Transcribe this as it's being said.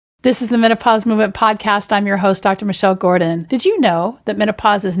This is the Menopause Movement Podcast. I'm your host, Dr. Michelle Gordon. Did you know that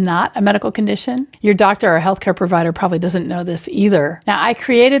menopause is not a medical condition? Your doctor or healthcare provider probably doesn't know this either. Now, I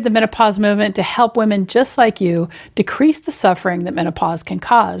created the Menopause Movement to help women just like you decrease the suffering that menopause can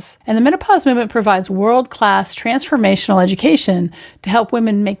cause. And the Menopause Movement provides world-class transformational education to help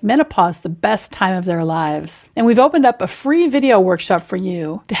women make menopause the best time of their lives. And we've opened up a free video workshop for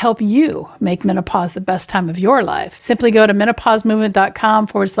you to help you make menopause the best time of your life. Simply go to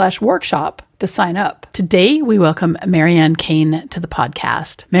menopausemovement.com/workshop to sign up. Today, we welcome Marianne Kane to the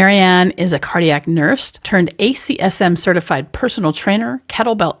podcast. Marianne is a cardiac nurse turned ACSM certified personal trainer,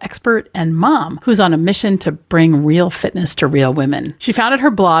 kettlebell expert, and mom who's on a mission to bring real fitness to real women. She founded her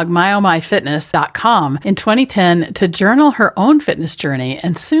blog, myomyfitness.com, in 2010 to journal her own fitness journey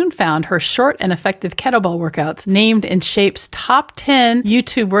and soon found her short and effective kettlebell workouts named in Shape's top 10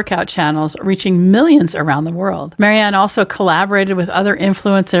 YouTube workout channels, reaching millions around the world. Marianne also collaborated with other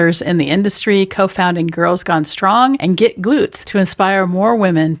influencers in the industry, co-founding Girls Gone Strong and Get Glutes to inspire more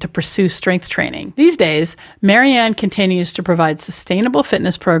women to pursue strength training. These days, Marianne continues to provide sustainable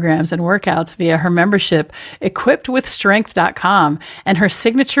fitness programs and workouts via her membership, equippedwithstrength.com, and her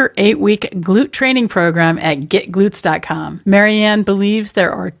signature 8-week glute training program at getglutes.com. Marianne believes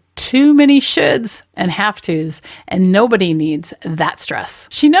there are too many shoulds and have-tos, and nobody needs that stress.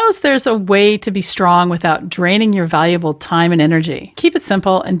 She knows there's a way to be strong without draining your valuable time and energy. Keep it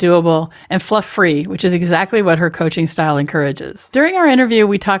simple and doable and fluff-free, which is exactly what her coaching style encourages. During our interview,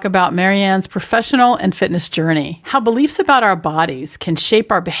 we talk about Marianne's professional and fitness journey, how beliefs about our bodies can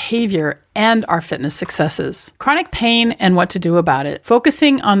shape our behavior and our fitness successes, chronic pain and what to do about it,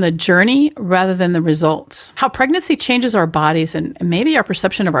 focusing on the journey rather than the results, how pregnancy changes our bodies and maybe our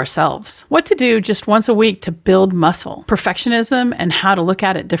perception of ourselves, what to do just once a week to build muscle, perfectionism and how to look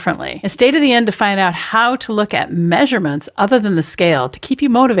at it differently, and stay to the end to find out how to look at measurements other than the scale to keep you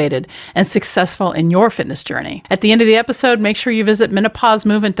motivated and successful in your fitness journey. At the end of the episode, make sure you visit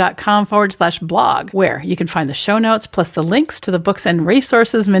menopausemovement.com/blog, where you can find the show notes plus the links to the books and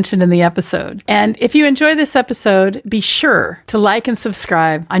resources mentioned in the episode. And if you enjoy this episode, be sure to like and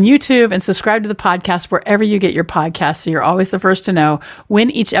subscribe on YouTube and subscribe to the podcast wherever you get your podcasts so you're always the first to know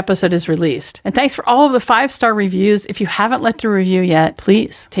when each episode is released. And thanks for all of the 5-star reviews. If you haven't left a review yet,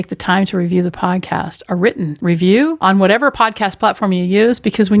 please take the time to review the podcast, a written review on whatever podcast platform you use,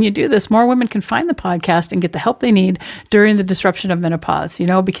 because when you do this, more women can find the podcast and get the help they need during the disruption of menopause,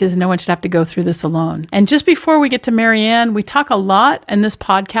 because no one should have to go through this alone. And just before we get to Marianne, we talk a lot in this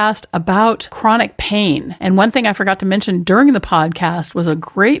podcast about chronic pain. And one thing I forgot to mention during the podcast was a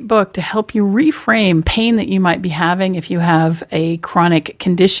great book to help you reframe pain that you might be having if you have a chronic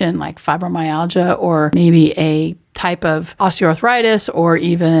condition like fibromyalgia or maybe a type of osteoarthritis or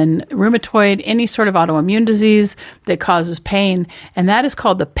even rheumatoid, any sort of autoimmune disease that causes pain. And that is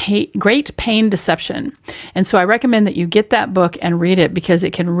called the Great Pain Deception. And so I recommend that you get that book and read it because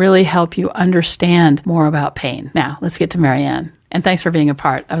it can really help you understand more about pain. Now, let's get to Marianne. And thanks for being a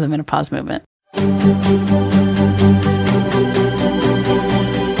part of the Menopause Movement.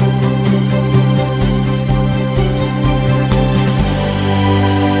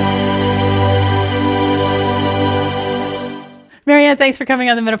 Marianne, thanks for coming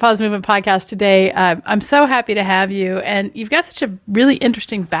on the Menopause Movement podcast today. I'm so happy to have you. And you've got such a really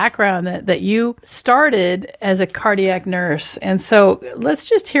interesting background that you started as a cardiac nurse. And so let's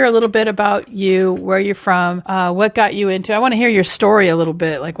just hear a little bit about you, where you're from, what got you into, I want to hear your story a little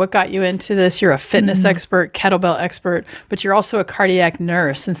bit, like what got you into this. You're a fitness expert, kettlebell expert, but you're also a cardiac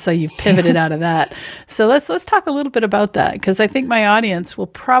nurse. And so you've pivoted out of that. So let's talk a little bit about that, because I think my audience will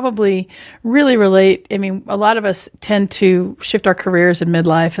probably really relate. I mean, a lot of us tend to shift our careers in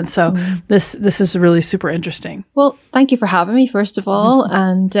midlife. And so this is really super interesting. Well, thank you for having me, first of all.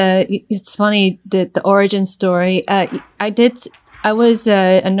 And it's funny, the origin story. I was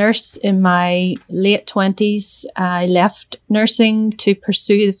a nurse in my late 20s. I left nursing to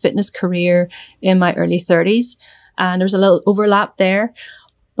pursue the fitness career in my early 30s. And there's a little overlap there.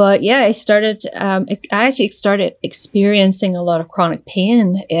 But yeah, I actually started experiencing a lot of chronic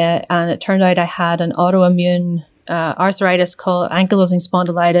pain. And it turned out I had an autoimmune arthritis called ankylosing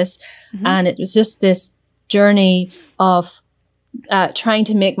spondylitis. And it was just this journey of trying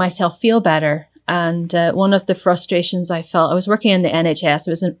to make myself feel better. And one of the frustrations I felt, I was working in the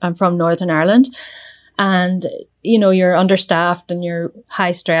NHS. I'm from Northern Ireland. And, you're understaffed and you're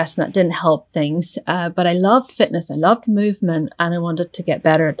high stress, and that didn't help things. But I loved fitness. I loved movement, and I wanted to get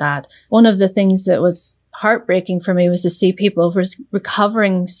better at that. One of the things that was heartbreaking for me was to see people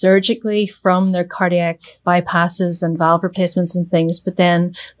recovering surgically from their cardiac bypasses and valve replacements and things, but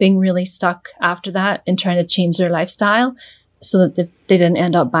then being really stuck after that in trying to change their lifestyle. so that they didn't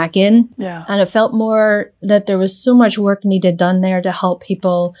end up back in. Yeah. And it felt more that there was so much work needed done there to help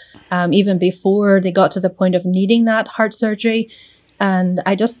people even before they got to the point of needing that heart surgery. And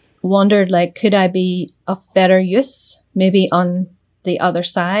I just wondered, like, could I be of better use maybe on the other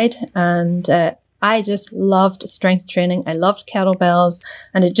side? And I just loved strength training. I loved kettlebells,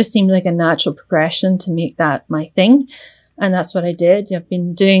 and it just seemed like a natural progression to make that my thing. And that's what I did. I've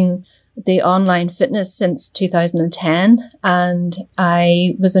been doing the online fitness since 2010, and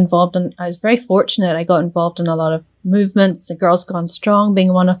I was very fortunate. I got involved in a lot of movements, the Girls Gone Strong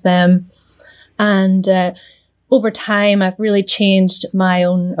being one of them. And over time, I've really changed my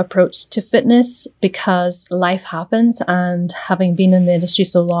own approach to fitness because life happens, and having been in the industry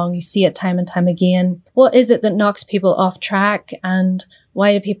so long, you see it time and time again. What is it that knocks people off track, and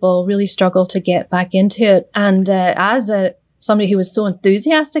why do people really struggle to get back into it? And as somebody who was so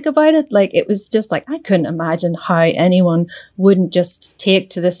enthusiastic about it, like, it was just like, I couldn't imagine how anyone wouldn't just take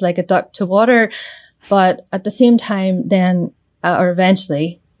to this like a duck to water. But at the same time, then, or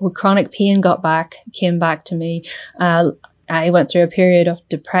eventually, when chronic pain came back to me, I went through a period of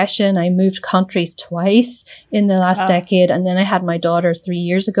depression. I moved countries twice in the last decade. And then I had my daughter 3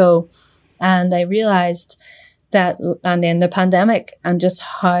 years ago. And I realized that, and then the pandemic, and just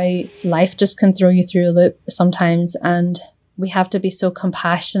how life just can throw you through a loop sometimes. And we have to be so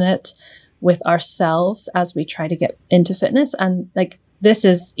compassionate with ourselves as we try to get into fitness. And like, this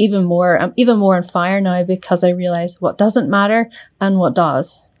is I'm even more on fire now because I realize what doesn't matter and what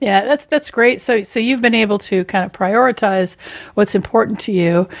does. Yeah, that's great. So you've been able to kind of prioritize what's important to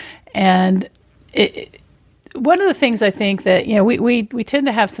you. And one of the things I think that, we tend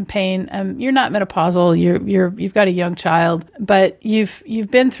to have some pain. You're not menopausal. You've got a young child, but you've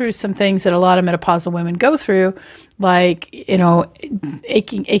been through some things that a lot of menopausal women go through, like,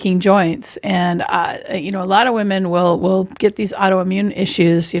 aching joints. And, a lot of women will get these autoimmune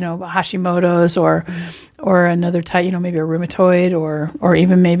issues, Hashimoto's or another type, maybe a rheumatoid or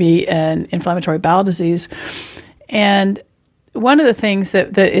even maybe an inflammatory bowel disease. And one of the things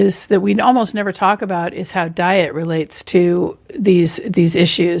that we almost never talk about is how diet relates to these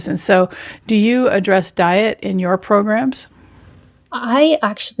issues. And so, do you address diet in your programs? I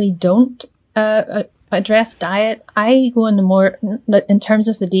actually don't address diet. I go into more in terms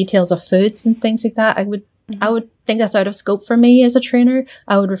of the details of foods and things like that. I would think that's out of scope for me as a trainer.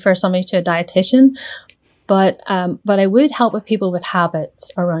 I would refer somebody to a dietitian. But I would help with people with habits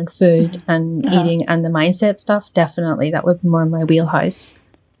around food and eating and the mindset stuff. Definitely, that would be more in my wheelhouse.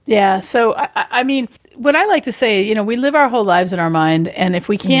 Yeah. So, I mean, what I like to say, we live our whole lives in our mind. And if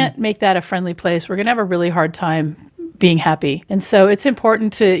we can't make that a friendly place, we're going to have a really hard time being happy. And so it's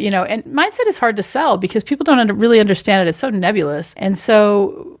important to, and mindset is hard to sell because people don't really understand it. It's so nebulous. And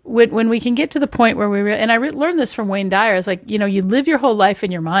so when we can get to the point where I learned this from Wayne Dyer, it's like, you live your whole life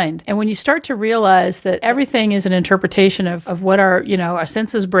in your mind. And when you start to realize that everything is an interpretation of what our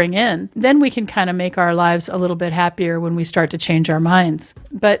senses bring in, then we can kind of make our lives a little bit happier when we start to change our minds.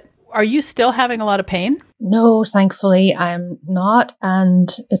 But are you still having a lot of pain? No, thankfully I'm not.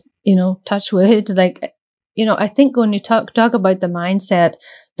 And, touch wood, I think when you talk about the mindset,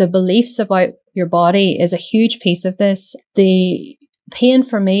 the beliefs about your body is a huge piece of this. The pain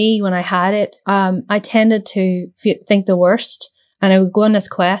for me, when I had it, I tended to think the worst, and I would go on this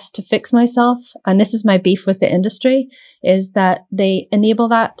quest to fix myself. And this is my beef with the industry, is that they enable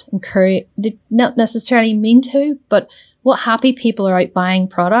that, encourage, they not necessarily mean to, but what happy people are out buying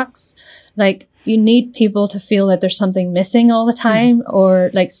products. Like, you need people to feel that there's something missing all the time,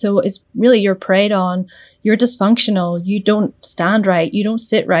 or so it's really, you're preyed on. You're dysfunctional. You don't stand right. You don't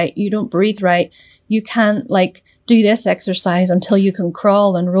sit right. You don't breathe right. You can't do this exercise until you can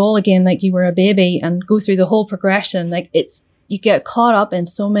crawl and roll again like you were a baby and go through the whole progression. You get caught up in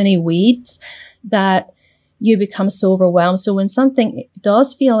so many weeds that you become so overwhelmed. So when something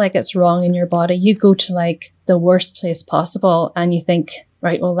does feel like it's wrong in your body, you go to the worst place possible and you think,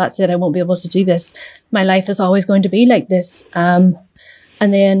 right, well, that's it. I won't be able to do this. My life is always going to be like this.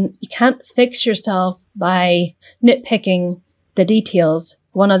 And then you can't fix yourself by nitpicking the details.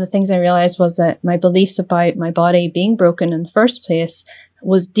 One of the things I realized was that my beliefs about my body being broken in the first place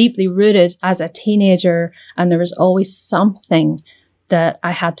was deeply rooted as a teenager. And there was always something that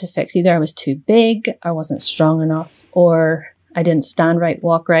I had to fix. Either I was too big, I wasn't strong enough, or I didn't stand right,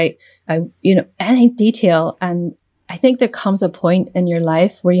 walk right. Any detail. And I think there comes a point in your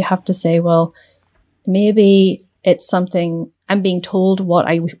life where you have to say, well, maybe it's something I'm being told what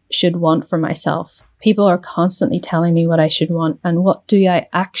I should want for myself. People are constantly telling me what I should want, and what do I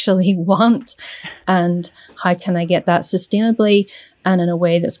actually want? And how can I get that sustainably and in a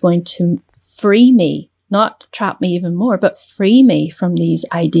way that's going to free me, not trap me even more, but free me from these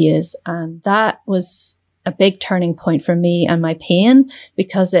ideas. And that was a big turning point for me and my pain,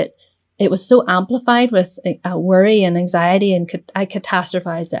 because it was so amplified with worry and anxiety, and I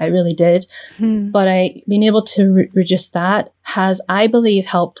catastrophized it. I really did. But being able to reduce that has, I believe,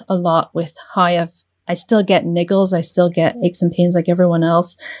 helped a lot with how I still get niggles. I still get aches and pains like everyone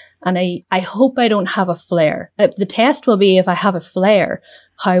else. And I hope I don't have a flare. The test will be, if I have a flare,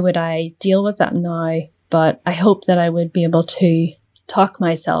 how would I deal with that now? But I hope that I would be able to talk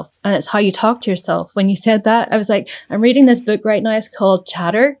myself. And it's how you talk to yourself. When you said that, I was like, I'm reading this book right now. It's called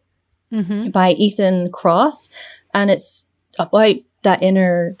Chatter by Ethan Kross. And it's about that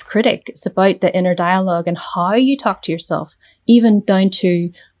inner critic. It's about the inner dialogue and how you talk to yourself, even down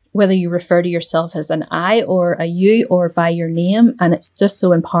to whether you refer to yourself as an I or a you or by your name. And it's just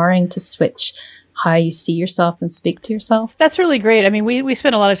so empowering to switch how you see yourself and speak to yourself. That's really great. I mean, we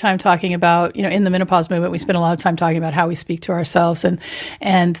spend a lot of time talking about, in the menopause movement, we spend a lot of time talking about how we speak to ourselves.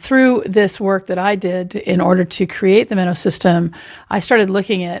 And through this work that I did in order to create the Meno system, I started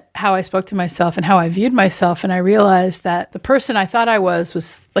looking at how I spoke to myself and how I viewed myself. And I realized that the person I thought I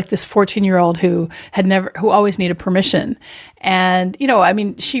was like this 14-year-old who always needed permission. And,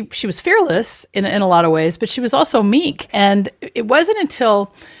 she was fearless in a lot of ways, but she was also meek. And it wasn't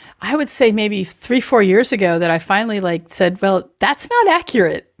until, I would say, maybe 3-4 years ago that I finally said, well, that's not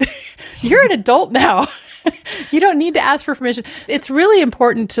accurate. You're an adult now. You don't need to ask for permission. It's really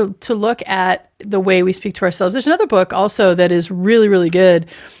important to look at the way we speak to ourselves. There's another book also that is really, really good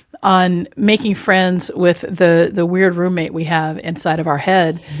on making friends with the weird roommate we have inside of our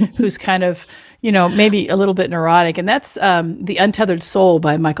head, who's kind of, maybe a little bit neurotic. And that's The Untethered Soul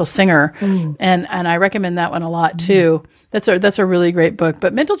by Michael Singer. And I recommend that one a lot too. That's a really great book.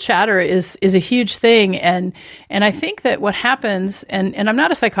 But mental chatter is a huge thing. And I think that what happens, and I'm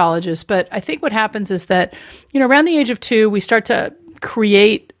not a psychologist, but I think what happens is that, around the age of 2, we start to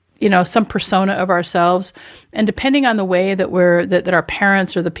create some persona of ourselves. And depending on the way that our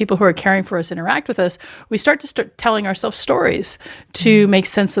parents or the people who are caring for us interact with us, we start telling ourselves stories to make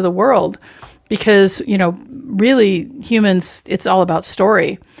sense of the world. Because, really humans, it's all about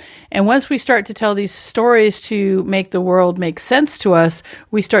story. And once we start to tell these stories to make the world make sense to us,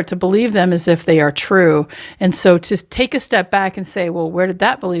 we start to believe them as if they are true. And so to take a step back and say, well, where did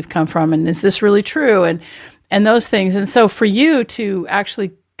that belief come from? And is this really true? And those things. And so for you to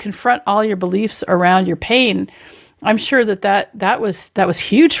actually confront all your beliefs around your pain, I'm sure that was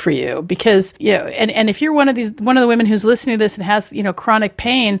huge for you, because, and if you're one of the women who's listening to this and has, chronic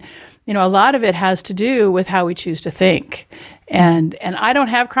pain, a lot of it has to do with how we choose to think. And I don't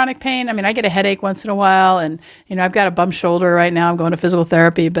have chronic pain. I mean, I get a headache once in a while, and, I've got a bum shoulder right now. I'm going to physical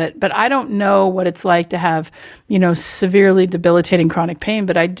therapy, but I don't know what it's like to have, severely debilitating chronic pain.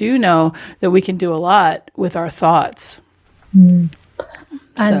 But I do know that we can do a lot with our thoughts.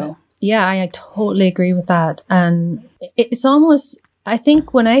 So. Yeah, I totally agree with that. And it's almost, I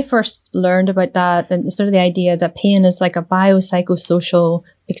think when I first learned about that, and sort of the idea that pain is like a biopsychosocial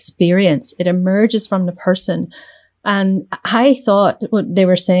experience, it emerges from the person. And I thought what they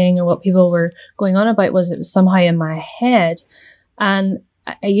were saying and what people were going on about was it was somehow in my head. And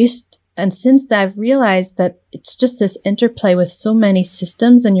and since that, I've realized that it's just this interplay with so many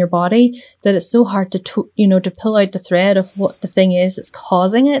systems in your body that it's so hard to pull out the thread of what the thing is that's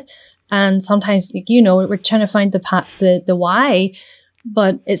causing it. And sometimes, we're trying to find the why,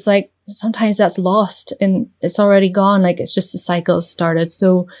 but it's like sometimes that's lost and it's already gone. Like it's just the cycle has started.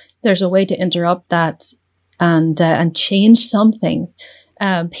 So there's a way to interrupt that and change something.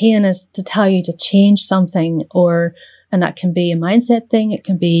 Pain is to tell you to change something, and that can be a mindset thing. It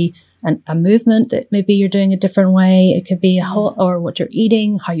can be a movement that maybe you're doing a different way. It could be or what you're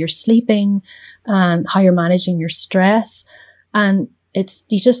eating, how you're sleeping, and how you're managing your stress. And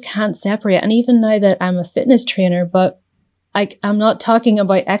you just can't separate. And even now that I'm a fitness trainer, but I'm not talking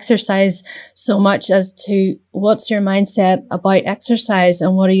about exercise so much as to what's your mindset about exercise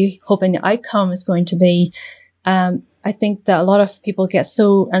and what are you hoping the outcome is going to be. I think that a lot of people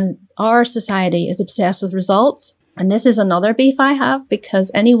and our society is obsessed with results. And this is another beef I have,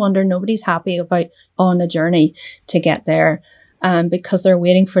 because any wonder nobody's happy about on a journey to get there, because they're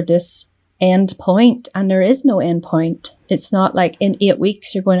waiting for this end point, and there is no end point. It's not like in 8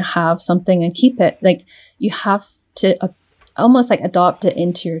 weeks you're going to have something and keep it. Like you have to almost like adopt it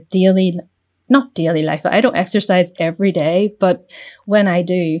into your not daily life. I don't exercise every day, but when I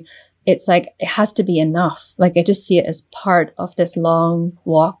do, it's like it has to be enough. Like I just see it as part of this long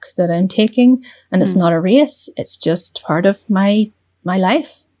walk that I'm taking, and it's not a race. It's just part of my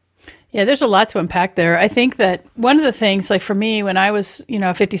life. Yeah, there's a lot to unpack there. I think that one of the things, like for me, when I was,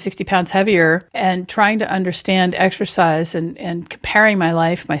 50, 60 pounds heavier and trying to understand exercise and comparing my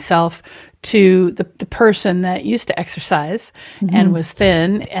life, myself, to the person that used to exercise and was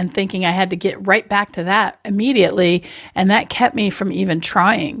thin, and thinking I had to get right back to that immediately. And that kept me from even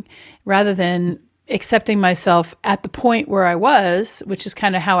trying, rather than accepting myself at the point where I was, which is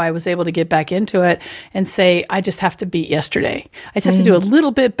kind of how I was able to get back into it and say, I just have to beat yesterday. I just have to do a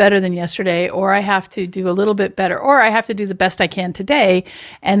little bit better than yesterday, or I have to do a little bit better, or I have to do the best I can today.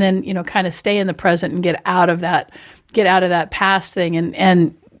 And then, kind of stay in the present and get out of that past thing.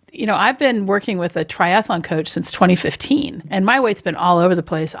 And I've been working with a triathlon coach since 2015, and my weight's been all over the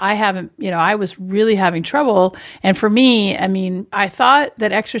place. I was really having trouble. And for me, I thought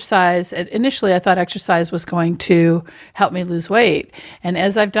that initially I thought exercise was going to help me lose weight. And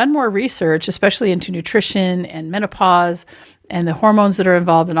as I've done more research, especially into nutrition and menopause and the hormones that are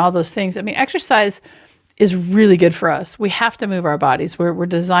involved and all those things, exercise is really good for us. We have to move our bodies. We're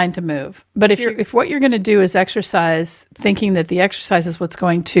designed to move. But if what you're going to do is exercise, thinking that the exercise is what's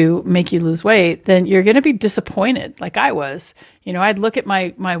going to make you lose weight, then you're going to be disappointed, like I was. I'd look at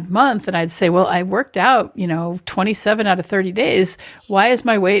my month and I'd say, well, I worked out, 27 out of 30 days. Why is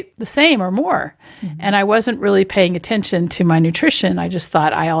my weight the same or more? And I wasn't really paying attention to my nutrition. I just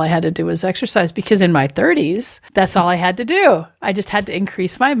thought all I had to do was exercise, because in my 30s, that's all I had to do. I just had to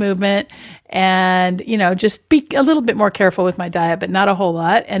increase my movement and, just be a little bit more careful with my diet, but not a whole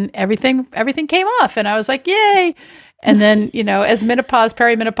lot. And everything came off. And I was like, yay. And then, as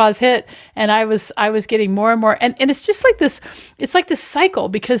perimenopause hit, and I was getting more and more, and it's just like this, it's like this cycle,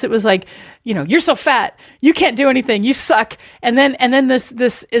 because it was like, you're so fat, you can't do anything, you suck. And then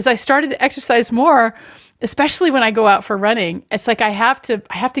this, as I started to exercise more, especially when I go out for running, it's like I have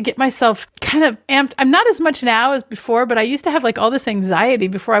to get myself kind of amped. I'm not as much now as before, but I used to have like all this anxiety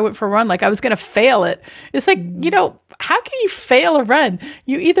before I went for a run, like I was going to fail it. It's like, how can you fail a run?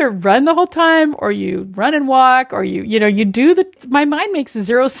 You either run the whole time, or you run and walk, or you do my mind makes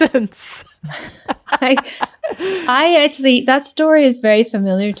zero sense. I actually, that story is very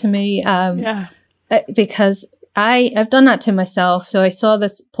familiar to me. Because I've done that to myself. So I saw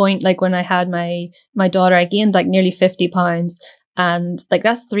this point, like when I had my daughter, I gained like nearly 50 pounds, and like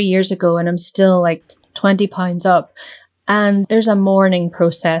that's 3 years ago, and I'm still like 20 pounds up. And there's a mourning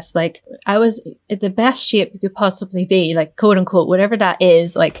process. Like I was in the best shape you could possibly be, like quote unquote, whatever that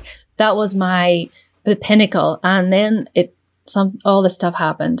is. Like that was the pinnacle. And then all this stuff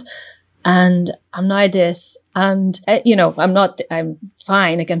happened. And I'm now this, and I'm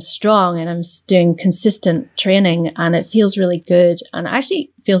fine. Like I'm strong, and I'm doing consistent training, and it feels really good. And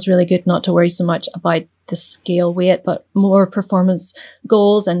actually feels really good not to worry so much about the scale weight, but more performance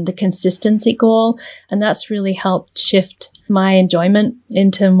goals and the consistency goal. And that's really helped shift my enjoyment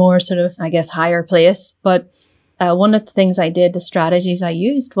into a more sort of, I guess, higher place. But one of the things I did, the strategies I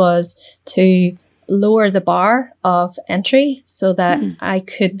used, was to lower the bar of entry so that I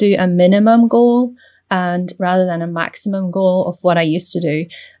could do a minimum goal, and rather than a maximum goal of what I used to do.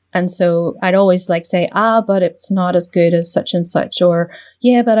 And so I'd always like say, but it's not as good as such and such, or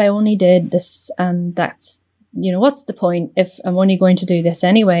yeah, but I only did this, and that's, what's the point if I'm only going to do this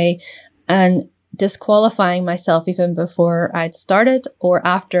anyway? And disqualifying myself even before I'd started or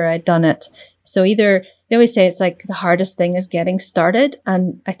after I'd done it. So either they always say it's like the hardest thing is getting started.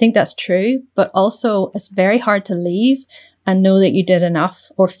 And I think that's true, but also it's very hard to leave and know that you did enough,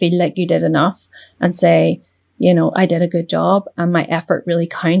 or feel like you did enough, and say, I did a good job, and my effort really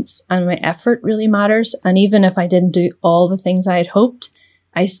counts, and my effort really matters. And even if I didn't do all the things I had hoped,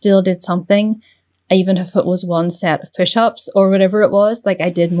 I still did something, even if it was one set of push-ups or whatever it was. Like I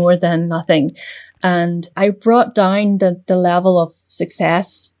did more than nothing. And I brought down the level of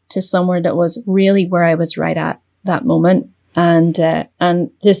success to somewhere that was really where I was right at that moment. And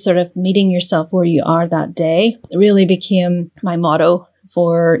this sort of meeting yourself where you are that day really became my motto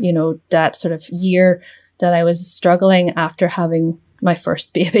for, that sort of year that I was struggling after having my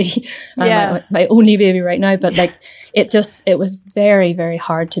first baby, my only baby right now. But like, it was very, very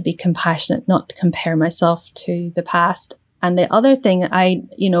hard to be compassionate, not to compare myself to the past. And the other thing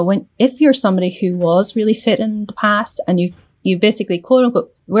if you're somebody who was really fit in the past, and you basically, quote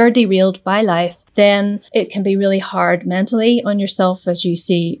unquote, were derailed by life, then it can be really hard mentally on yourself as you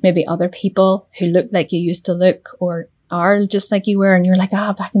see maybe other people who look like you used to look, or are just like you were, and you're like,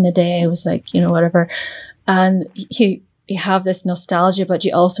 back in the day, I was like, whatever. And you have this nostalgia, but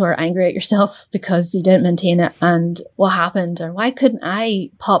you also are angry at yourself because you didn't maintain it. And what happened? Or why couldn't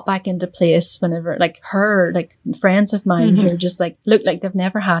I pop back into place whenever, like friends of mine who are just like, look like they've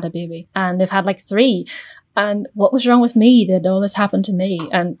never had a baby, and they've had like 3. and what was wrong with me that all this happened to me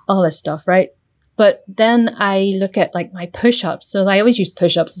and all this stuff, right? But then I look at like my push-ups. So I always use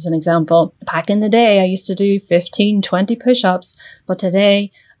push-ups as an example. Back in the day, I used to do 15, 20 push-ups, but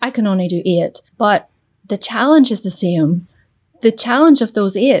today I can only do 8. But the challenge is the same. The challenge of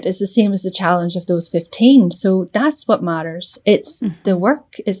those 8 is the same as the challenge of those 15. So that's what matters. It's the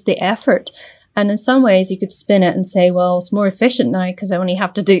work, it's the effort. And in some ways you could spin it and say, well, it's more efficient now because I only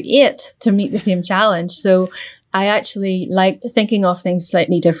have to do 8 to meet the same challenge. So I actually like thinking of things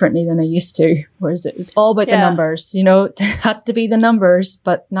slightly differently than I used to, whereas it was all about the numbers, you know, it had to be the numbers,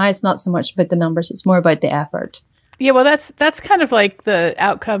 but now it's not so much about the numbers. It's more about the effort. Yeah, well, that's kind of like the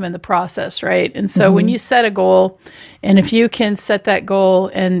outcome and the process, right? And so when you set a goal, and if you can set that goal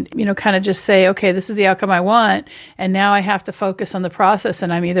and, you know, kind of just say, okay, this is the outcome I want, and now I have to focus on the process,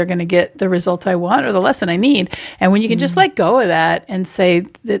 and I'm either going to get the result I want or the lesson I need. And when you can just let go of that and say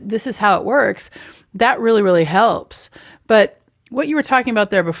that this is how it works, that really, really helps. But what you were talking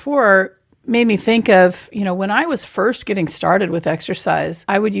about there before made me think of, you know, when I was first getting started with exercise,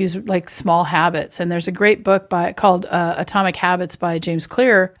 I would use like small habits. And there's a great book called Atomic Habits by James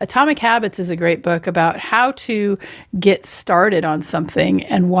Clear. Atomic Habits is a great book about how to get started on something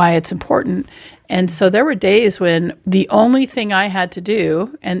and why it's important. And so there were days when the only thing I had to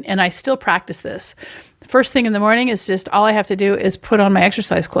do, and I still practice this, first thing in the morning is just all I have to do is put on my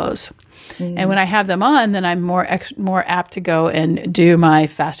exercise clothes. And when I have them on, then I'm more apt to go and do my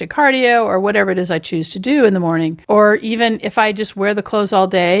fasted cardio or whatever it is I choose to do in the morning. Or even if I just wear the clothes all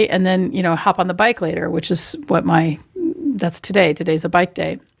day and then, you know, hop on the bike later, which is what that's today. Today's a bike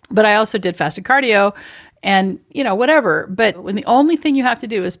day. But I also did fasted cardio and, you know, whatever. But when the only thing you have to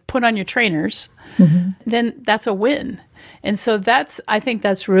do is put on your trainers, then that's a win. And so I think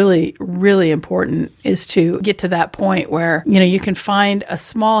that's really, really important, is to get to that point where, you know, you can find a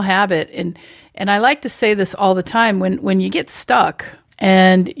small habit. And I like to say this all the time, when you get stuck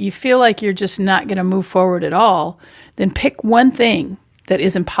and you feel like you're just not going to move forward at all, then pick one thing that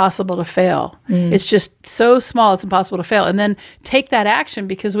is impossible to fail. It's just so small, it's impossible to fail. And then take that action,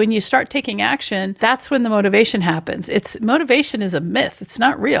 because when you start taking action, that's when the motivation happens. Motivation is a myth. It's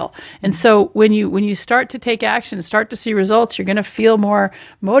not real. And so when you start to take action, start to see results, you're going to feel more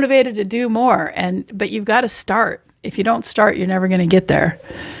motivated to do more. But you've got to start. If you don't start, you're never going to get there.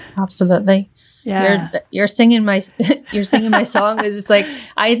 Absolutely. Yeah. You're singing my song. It's like,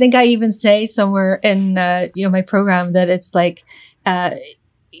 I think I even say somewhere in my program that it's like,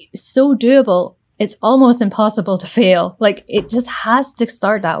 so doable, it's almost impossible to fail. Like, it just has to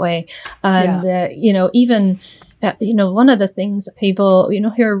start that way. And even one of the things that people, you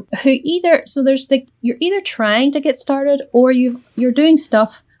know, who either, so there's like, you're either trying to get started or you're doing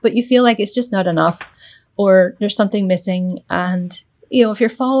stuff but you feel like it's just not enough, or there's something missing. And you know, if you're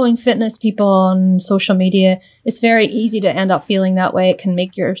following fitness people on social media, it's very easy to end up feeling that way. It can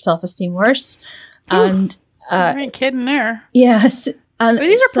make your self-esteem worse. And you ain't kidding there. Yes. And I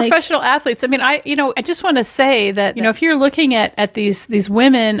mean, these are professional athletes. I mean, I just want to say that, you know, if you're looking at these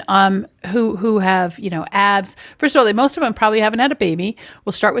women who have, you know, abs, first of all, most of them probably haven't had a baby.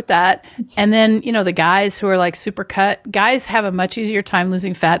 We'll start with that. And then, you know, the guys who are like super cut, guys have a much easier time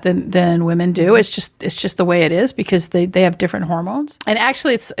losing fat than women do. It's just the way it is, because they have different hormones. And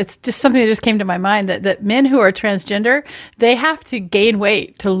actually, it's just something that just came to my mind, that men who are transgender, they have to gain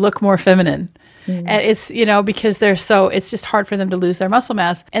weight to look more feminine. And it's, you know, because it's just hard for them to lose their muscle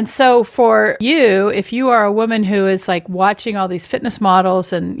mass. And so for you, if you are a woman who is like watching all these fitness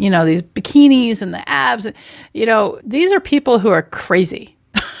models and, you know, these bikinis and the abs, you know, these are people who are crazy.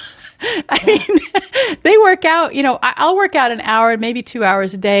 I mean, they work out, you know, I'll work out an hour, maybe 2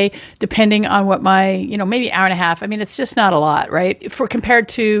 hours a day, depending on what maybe hour and a half. I mean, it's just not a lot, right? Compared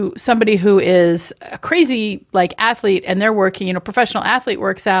to somebody who is a crazy like athlete, and they're working, you know, professional athlete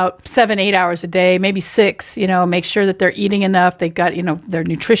works out 7-8 hours a day, maybe 6, you know, make sure that they're eating enough. They've got, you know, their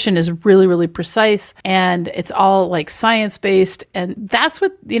nutrition is really, really precise, and it's all like science-based. And that's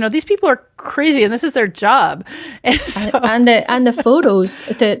what, you know, these people are crazy, and this is their job. And the photos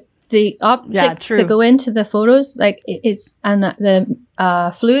that, the optics that go into the photos, like the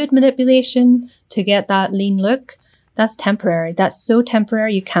fluid manipulation to get that lean look, that's temporary. That's so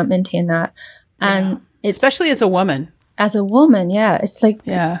temporary. You can't maintain that. And especially as a woman. As a woman, yeah. It's like,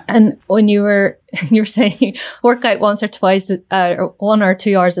 and when you were saying you work out once or twice, or 1 or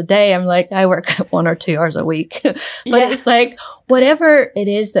 2 hours a day, I'm like, I work out 1 or 2 hours a week. But it's like, whatever it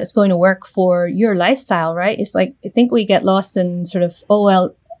is that's going to work for your lifestyle, right? It's like, I think we get lost in sort of, oh,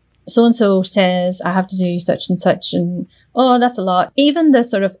 well, so-and-so says I have to do such and such, and oh, that's a lot. Even the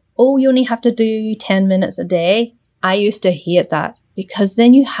sort of, oh, you only have to do 10 minutes a day. I used to hate that. because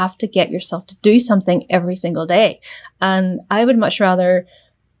then you have to get yourself to do something every single day. And I would much rather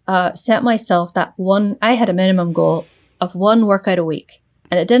set myself that one. I had a minimum goal of one workout a week,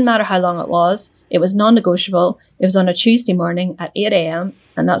 and it didn't matter how long it was. It was non-negotiable. It was on a Tuesday morning at 8 a.m.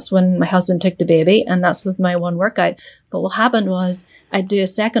 And that's when my husband took the baby, and that's with my one workout. But what happened was I'd do a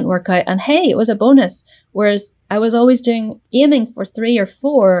second workout, and hey, it was a bonus. Whereas I was always aiming for 3 or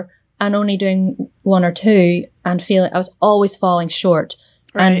 4 and only doing 1 or 2 and feeling I was always falling short.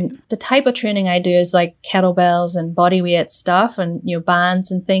 Right. And the type of training I do is like kettlebells and body weight stuff and, bands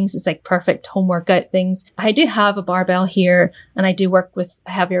and things. It's like perfect home workout things. I do have a barbell here and I do work with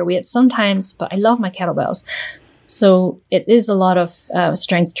heavier weights sometimes, but I love my kettlebells. So it is a lot of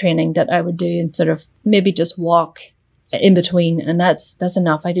strength training that I would do and sort of maybe just walk in between. And that's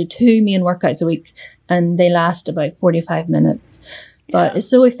enough. I do 2 main workouts a week and they last about 45 minutes. But it's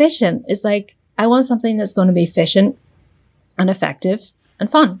so efficient. It's like, I want something that's going to be efficient and effective and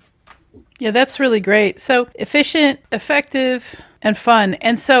fun. Yeah, that's really great. So efficient, effective, and fun.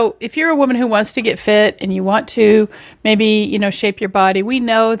 And so if you're a woman who wants to get fit and you want to maybe, shape your body, we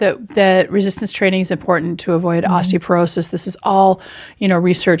know that resistance training is important to avoid osteoporosis. This is all,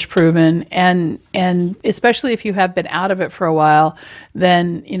 research proven. And especially if you have been out of it for a while,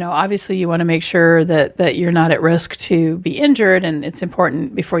 then, obviously you want to make sure that you're not at risk to be injured. And it's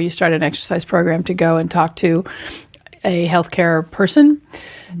important before you start an exercise program to go and talk to a healthcare person.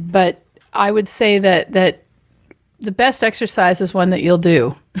 But I would say that the best exercise is one that you'll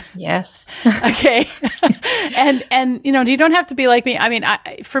do. Yes. Okay. and you don't have to be like me. I mean,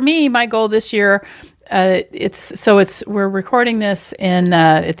 for me, my goal this year, we're recording this in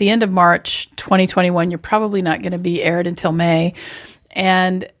at the end of March 2021. You're probably not going to be aired until May.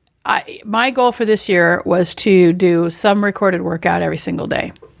 And my goal for this year was to do some recorded workout every single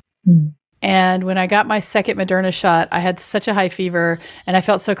day. And when I got my second Moderna shot, I had such a high fever and I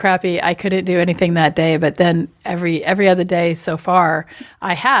felt so crappy. I couldn't do anything that day. But then every other day so far,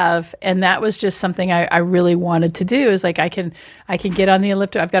 I have. And that was just something I really wanted to do. Is like I can get on the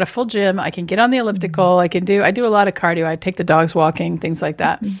elliptical. I've got a full gym. I can get on the elliptical. I do a lot of cardio. I take the dogs walking, things like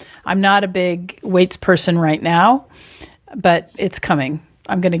that. I'm not a big weights person right now, but it's coming.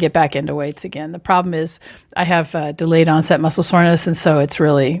 I'm going to get back into weights again. The problem is I have delayed onset muscle soreness. And so it's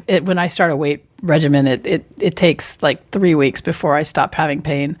really, when I start a weight regimen, it takes like 3 weeks before I stop having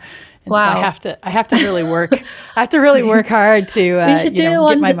pain. And wow. So I have to really work. I have to really work hard to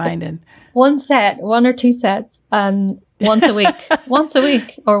get my mind in. 1 or 2 sets once a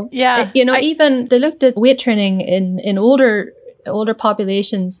week. Or, even they looked at weight training in older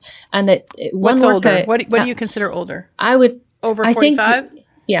populations and what's older? What do you consider older? I would, over 45?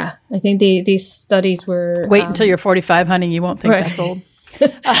 Yeah, I think these studies were... Wait until you're 45, honey. You won't think that's old.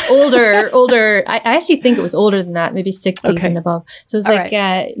 older. I actually think it was older than that, maybe 60s and above. So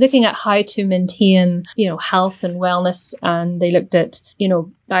it's looking at how to maintain, health and wellness. And they looked at,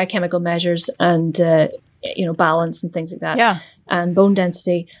 biochemical measures and, balance and things like that. Yeah. And bone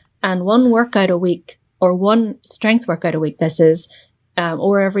density. And one workout a week, or one strength workout a week, this is,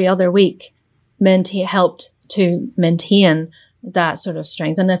 or every other week, helped to maintain that sort of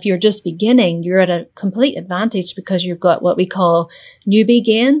strength. And if you're just beginning, you're at a complete advantage because you've got what we call newbie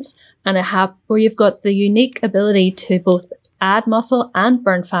gains and where you've got the unique ability to both add muscle and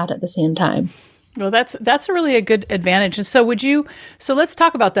burn fat at the same time. Well, that's really a good advantage. And so let's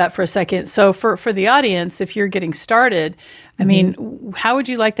talk about that for a second. So for the audience, if you're getting started, I mean, how would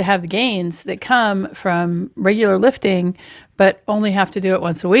you like to have the gains that come from regular lifting, but only have to do it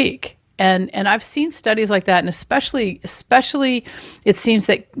once a week? And I've seen studies like that, and especially it seems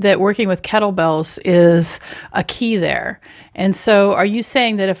that working with kettlebells is a key there. And so are you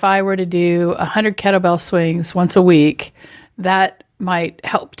saying that if I were to do 100 kettlebell swings once a week, that might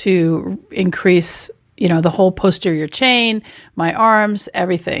help to increase, the whole posterior chain, my arms,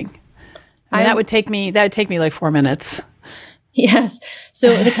 everything? And that would take me like 4 minutes. Yes.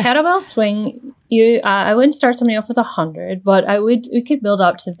 So the kettlebell swing, I wouldn't start somebody off with 100, but we could build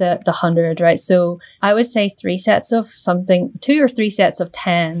up to the 100, right? So I would say 3 sets of something, 2 or 3 sets of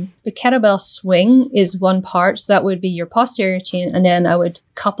 10. The kettlebell swing is one part. So that would be your posterior chain. And then I would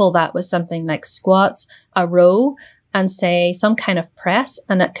couple that with something like squats, a row, and say some kind of press.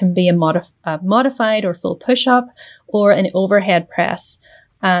 And that can be a modified or full push-up or an overhead press.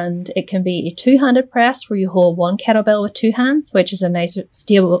 And it can be a 2-handed press where you hold one kettlebell with 2 hands, which is a nicer,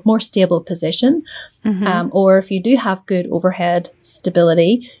 more stable position. Or if you do have good overhead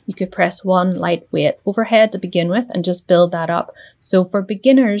stability, you could press one lightweight overhead to begin with and just build that up. So for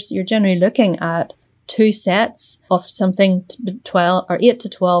beginners, you're generally looking at 2 sets of something, 12 or 8 to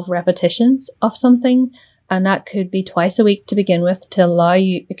 12 repetitions of something. And that could be twice a week to begin with to allow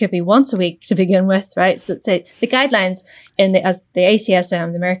you, it could be once a week to begin with, right? So say the guidelines in as the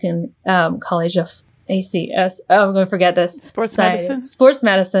ACSM, the American College of ACS, I'm going to forget this. Sports medicine. Sports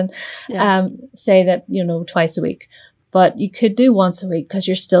medicine, say that, twice a week. But you could do once a week because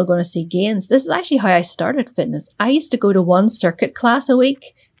you're still going to see gains. This is actually how I started fitness. I used to go to one circuit class a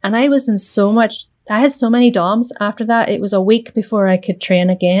week, and I was in I had so many DOMs after that. It was a week before I could train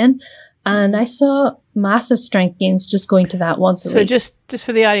again. And I saw massive strength gains just going to that once a week. So just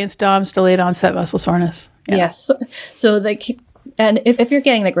for the audience, DOMS, delayed onset muscle soreness. Yeah. Yes. So and if you're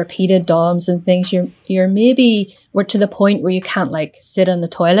getting like repeated DOMs and things, we're to the point where you can't like sit on the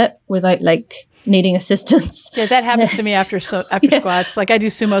toilet without like needing assistance. Yeah, that happens to me after squats. Like I do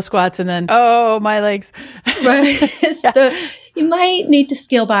sumo squats and then, my legs. Right. So you might need to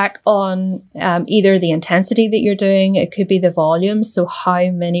scale back on either the intensity that you're doing. It could be the volume. So how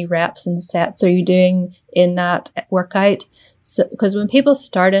many reps and sets are you doing in that workout? So, because when people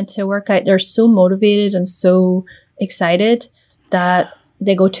start into a workout, they're so motivated and so excited that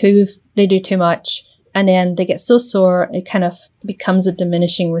they do too much. And then they get so sore, it kind of becomes a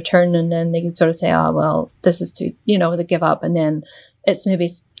diminishing return. And then they can sort of say, oh, well, this is too, they give up. And then it's maybe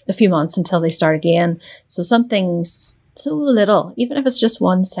a few months until they start again. So something's so little, even if it's just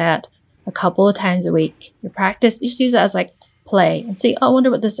one set a couple of times a week, you practice, you just use it as like play and see, I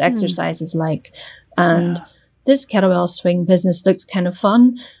wonder what this exercise is like. And this kettlebell swing business looks kind of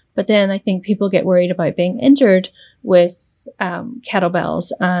fun. But then I think people get worried about being injured with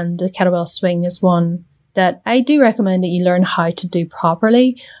kettlebells, and the kettlebell swing is one that I do recommend that you learn how to do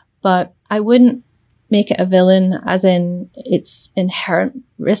properly, but I wouldn't make it a villain as in it's inherent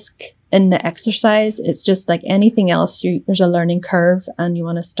risk in the exercise. It's just like anything else. There's a learning curve, and you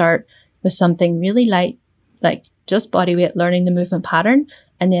want to start with something really light, like just body weight, learning the movement pattern,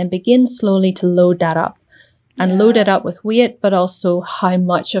 and then begin slowly to load that up. And load it up with weight, but also how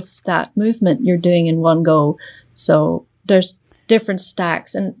much of that movement you're doing in one go. So there's different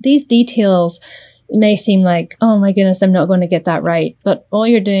stacks. And these details may seem like, oh my goodness, I'm not going to get that right. But all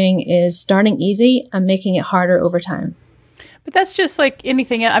you're doing is starting easy and making it harder over time. But that's just like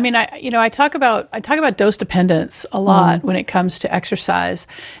anything. I mean, I talk about dose dependence a lot when it comes to exercise,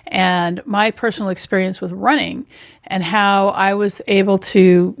 and my personal experience with running and how I was able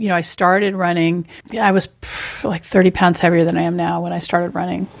to, I started running. I was like 30 pounds heavier than I am now when I started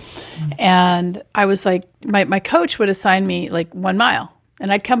running. And I was like, my coach would assign me like 1 mile.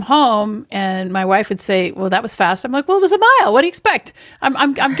 And I'd come home and my wife would say, well, that was fast. I'm like, well, it was a mile. What do you expect?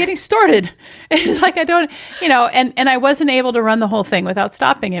 I'm getting started. It's like, I don't, and I wasn't able to run the whole thing without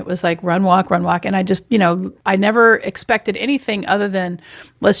stopping. It was like run, walk. And I just, I never expected anything other than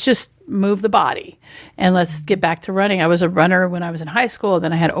let's just move the body and let's get back to running. I was a runner when I was in high school.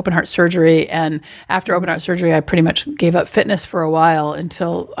 Then I had open heart surgery. And after open heart surgery, I pretty much gave up fitness for a while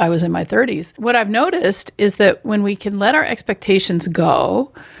until I was in my 30s. What I've noticed is that when we can let our expectations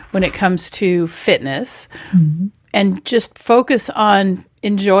go when it comes to fitness and just focus on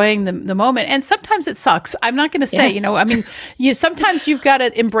enjoying the moment. And sometimes it sucks. I'm not going to say, sometimes you've got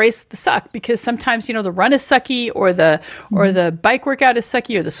to embrace the suck, because sometimes, the run is sucky, or the bike workout is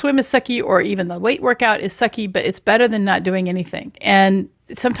sucky, or the swim is sucky, or even the weight workout is sucky, but it's better than not doing anything. And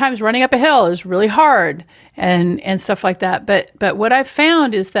sometimes running up a hill is really hard and stuff like that. But what I've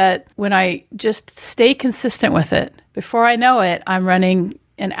found is that when I just stay consistent with it, before I know it, I'm running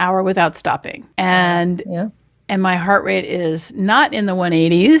an hour without stopping. And my heart rate is not in the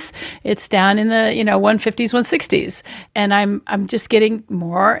 180s. It's down in the, 150s, 160s. And I'm just getting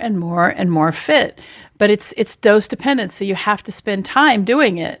more and more and more fit. But it's dose dependent. So you have to spend time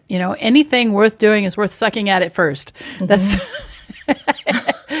doing it. Anything worth doing is worth sucking at it first. That's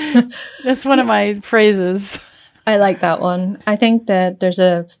that's one of my phrases. I like that one. I think that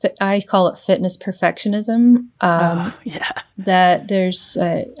I call it fitness perfectionism. That there's,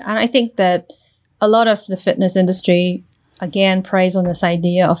 and I think that a lot of the fitness industry, again, preys on this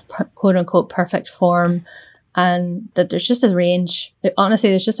idea of quote unquote perfect form, and that there's just a range.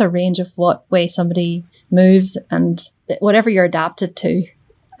 Honestly, there's just a range of what way somebody moves and whatever you're adapted to.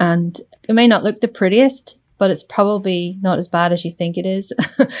 And it may not look the prettiest, but it's probably not as bad as you think it is.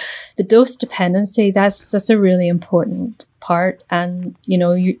 The dose dependency, that's a really important part. And,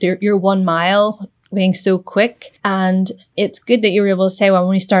 your 1 mile being so quick, and it's good that you were able to say, well, I'm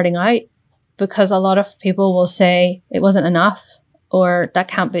only starting out. Because a lot of people will say it wasn't enough, or that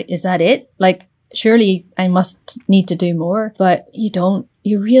can't be, is that it? Like, surely I must need to do more, but you don't,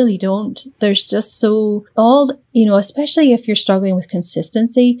 you really don't. There's just especially if you're struggling with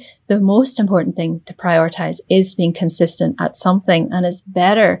consistency, the most important thing to prioritize is being consistent at something. And it's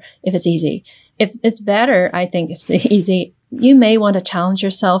better if it's easy. if it's better, I think if it's easy, you may want to challenge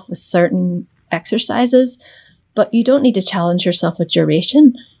yourself with certain exercises, but you don't need to challenge yourself with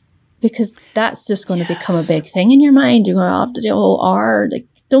duration, because that's just going to become a big thing in your mind. You're going to have to do a whole hour. Like,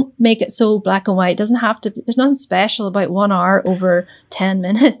 don't make it so black and white. It doesn't have to be, there's nothing special about 1 hour over 10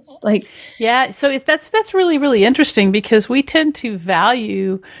 minutes. Like, yeah. So that's really, really interesting, because we tend to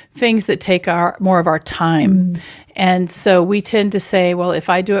value things that take more of our time. And so we tend to say, well, if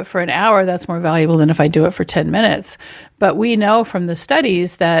I do it for an hour, that's more valuable than if I do it for 10 minutes. But we know from the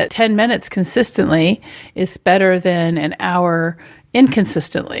studies that 10 minutes consistently is better than an hour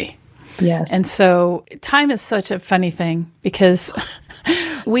inconsistently. yes. And so time is such a funny thing, because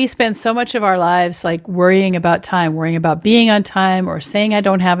we spend so much of our lives like worrying about time, worrying about being on time or saying I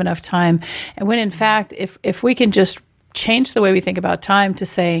don't have enough time. And when in fact, if we can just change the way we think about time to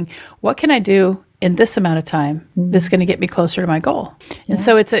saying, what can I do in this amount of time that's going to get me closer to my goal? And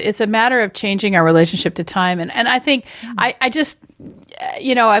so it's a matter of changing our relationship to time. And I think I just,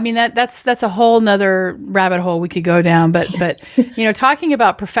 I mean, that's a whole nother rabbit hole we could go down, but talking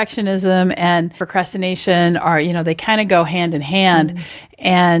about perfectionism and procrastination are, they kind of go hand in hand.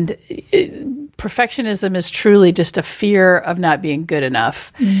 And perfectionism is truly just a fear of not being good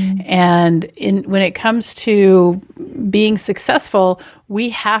enough. And when it comes to being successful, we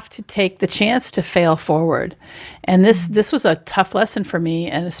have to take the chance to fail forward. And this was a tough lesson for me.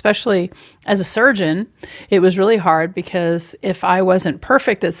 And especially as a surgeon, it was really hard, because if I wasn't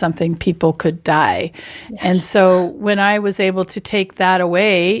perfect at something, people could die. Yes. And so when I was able to take that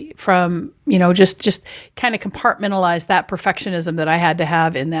away from, just kind of compartmentalize that perfectionism that I had to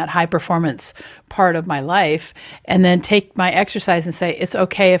have in that high performance part of my life, and then take my exercise and say, it's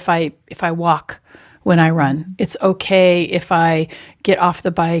okay if I walk when I run. It's okay if I get off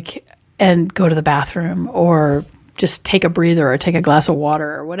the bike and go to the bathroom, or just take a breather, or take a glass of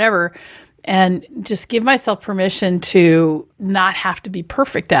water, or whatever, and just give myself permission to not have to be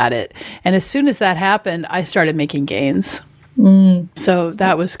perfect at it. And as soon as that happened, I started making gains. So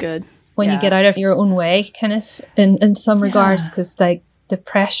that was good. When you get out of your own way, kind of in some regards, because like the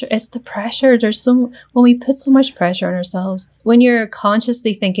pressure, when we put so much pressure on ourselves, when you're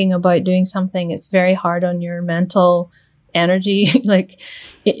consciously thinking about doing something, it's very hard on your mental energy. Like,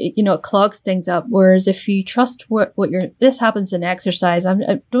 it clogs things up. Whereas if you trust this happens in exercise.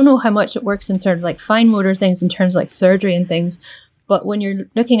 I don't know how much it works in terms of like fine motor things, in terms of like surgery and things. But when you're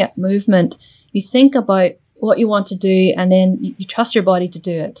looking at movement, you think about what you want to do, and then you trust your body to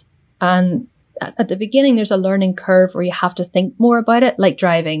do it. And at the beginning, there's a learning curve where you have to think more about it, like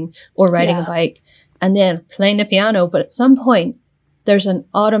driving or riding a bike, and then playing the piano. But at some point, there's an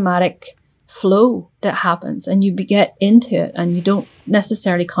automatic flow that happens, and you get into it, and you don't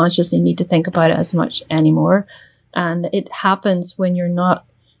necessarily consciously need to think about it as much anymore. And it happens when you're not,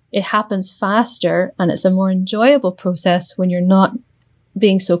 it happens faster, and it's a more enjoyable process when you're not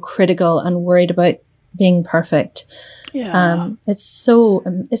being so critical and worried about being perfect. It's so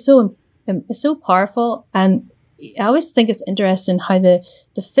powerful. And I always think it's interesting how the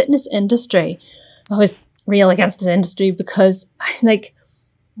fitness industry, I always rail against the industry, because like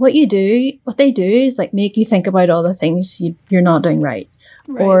what they do is like make you think about all the things you're not doing right,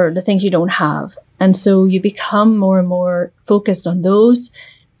 or the things you don't have. And so you become more and more focused on those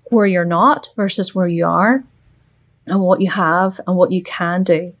where you're not versus where you are, and what you have and what you can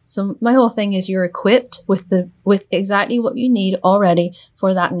do. So my whole thing is you're equipped with exactly what you need already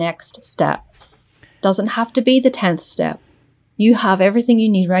for that next step. Doesn't have to be the 10th step. You have everything you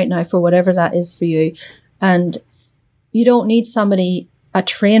need right now for whatever that is for you. And you don't need somebody, a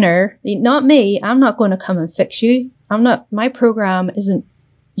trainer, not me. I'm not going to come and fix you. My program isn't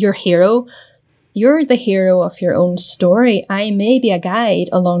your hero. You're the hero of your own story. I may be a guide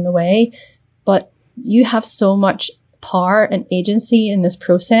along the way, but you have so much power and agency in this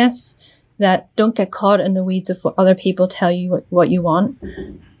process that don't get caught in the weeds of what other people tell you what you want.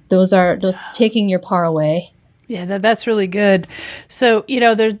 Those taking your power away. Yeah, that's really good. So,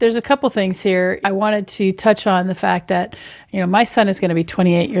 there's a couple things here. I wanted to touch on the fact that, my son is going to be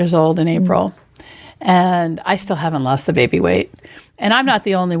 28 years old in April, and I still haven't lost the baby weight. And I'm not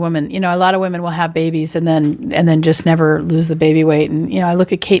the only woman. A lot of women will have babies and then just never lose the baby weight. And, I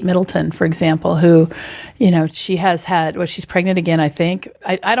look at Kate Middleton, for example, who, she has had, she's pregnant again, I think.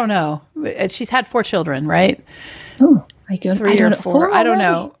 I don't know. She's had 4 children, right? Oh, my goodness. 3 or 4. I don't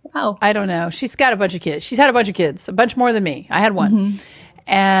know. Wow. I don't know. She's got a bunch of kids. She's had a bunch of kids, a bunch more than me. I had one. Mm-hmm.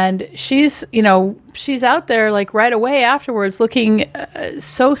 And she's out there like right away afterwards looking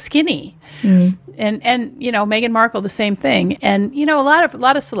so skinny. Mm. And Meghan Markle, the same thing. And, a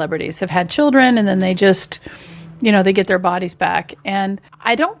lot of celebrities have had children, and then they just, they get their bodies back. And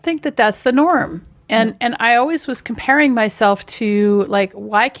I don't think that that's the norm. And I always was comparing myself to, like,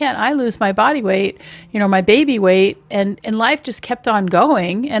 why can't I lose my body weight, my baby weight? And life just kept on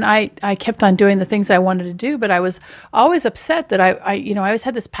going. And I kept on doing the things I wanted to do. But I was always upset that I always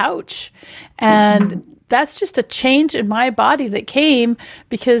had this pouch. And that's just a change in my body that came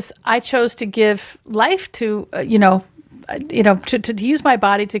because I chose to give life to, to use my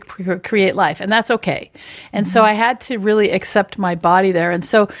body to create life. And that's okay. And so I had to really accept my body there. And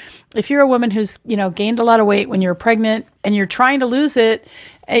so if you're a woman who's, gained a lot of weight when you're pregnant and you're trying to lose it,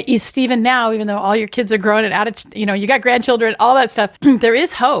 even now, even though all your kids are grown and out of, you got grandchildren, all that stuff, there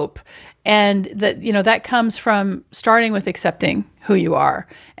is hope. And that comes from starting with accepting who you are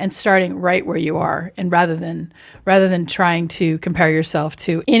and starting right where you are. And rather than trying to compare yourself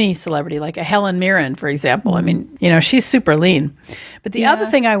to any celebrity, like a Helen Mirren, for example. I mean, she's super lean. But the other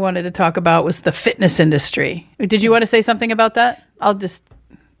thing I wanted to talk about was the fitness industry. Did you want to say something about that? I'll just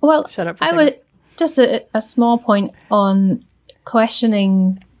shut up for a second. Would just a small point on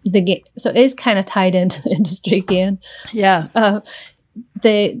questioning the game. So it is kind of tied into the industry again. Yeah.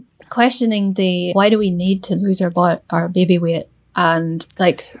 The questioning why do we need to lose our baby weight, and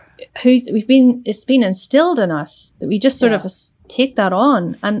like it's been instilled in us that we just sort of take that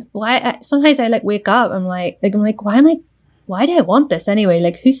on. And sometimes I wake up, I'm like why do I want this anyway?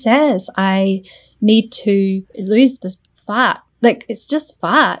 Like, who says I need to lose this fat? Like, it's just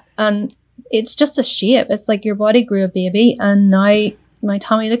fat and it's just a shape. It's like your body grew a baby and now my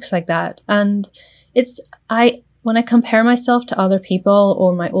tummy looks like that. And when I compare myself to other people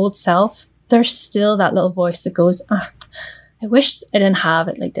or my old self, there's still that little voice that goes, I wish I didn't have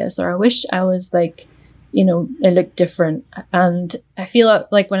it like this, or I wish I was like, it looked different. And I feel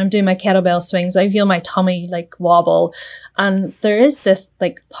like when I'm doing my kettlebell swings, I feel my tummy like wobble. And there is this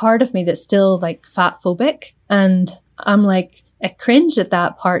like part of me that's still like fat phobic. And I'm like, I cringe at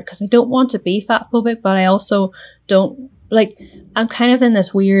that part because I don't want to be fat phobic, but I also don't I'm kind of in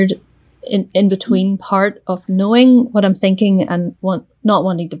this weird in between part of knowing what I'm thinking and not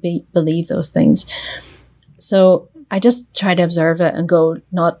wanting to believe those things. So I just try to observe it and go,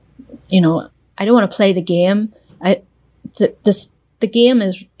 I don't want to play the game. The game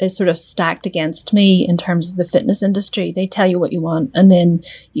is sort of stacked against me in terms of the fitness industry. They tell you what you want and then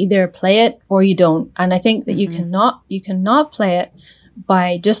you either play it or you don't. And I think that you cannot play it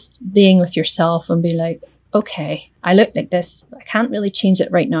by just being with yourself and be like, okay, I look like this. I can't really change it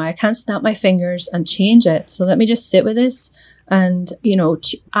right now. I can't snap my fingers and change it. So let me just sit with this. And,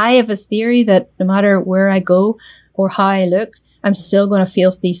 I have this theory that no matter where I go or how I look, I'm still going to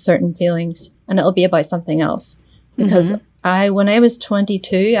feel these certain feelings and it'll be about something else. Because when I was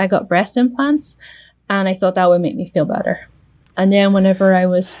 22, I got breast implants and I thought that would make me feel better. And then whenever I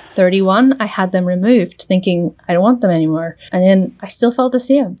was 31, I had them removed thinking I don't want them anymore. And then I still felt the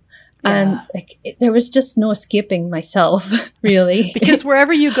same. Yeah. And there was just no escaping myself, really. Because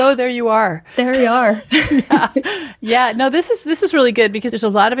wherever you go, there you are. There you are. Yeah. No, this is really good because there's a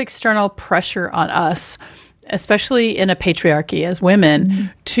lot of external pressure on us, especially in a patriarchy as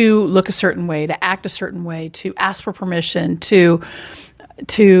women, to look a certain way, to act a certain way, to ask for permission, to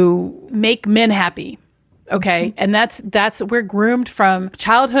make men happy. Okay. And that's we're groomed from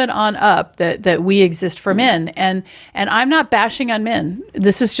childhood on up that we exist for men. And I'm not bashing on men.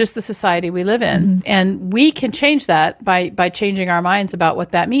 This is just the society we live in. And we can change that by changing our minds about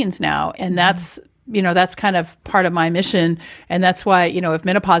what that means now. And that's kind of part of my mission. And that's why, if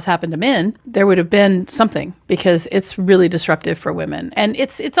menopause happened to men, there would have been something because it's really disruptive for women. And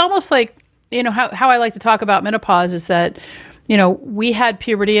it's almost like, how I like to talk about menopause is that, we had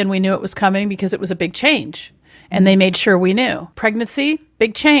puberty and we knew it was coming because it was a big change and they made sure we knew. Pregnancy,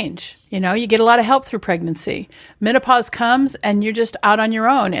 big change. You get a lot of help through pregnancy. Menopause comes and you're just out on your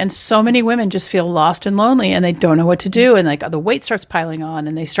own. And so many women just feel lost and lonely and they don't know what to do. And the weight starts piling on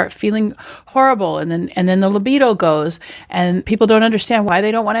and they start feeling horrible. And then the libido goes and people don't understand why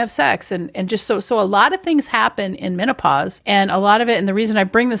they don't want to have sex. And just so a lot of things happen in menopause. And a lot of it, and the reason I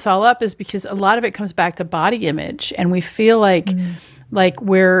bring this all up is because a lot of it comes back to body image. And we feel like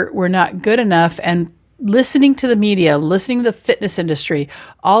we're not good enough. And listening to the media, listening to the fitness industry,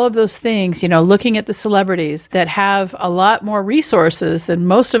 all of those things, looking at the celebrities that have a lot more resources than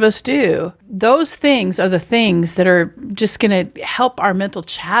most of us do, those things are the things that are just going to help our mental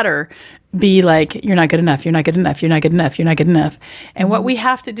chatter be like, you're not good enough, you're not good enough, you're not good enough, you're not good enough. And what we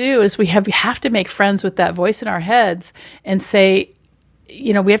have to do is we have to make friends with that voice in our heads and say,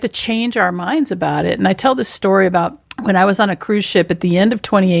 we have to change our minds about it. And I tell this story about when I was on a cruise ship at the end of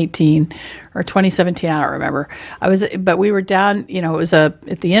 2018 or 2017, I don't remember. But we were down, it was at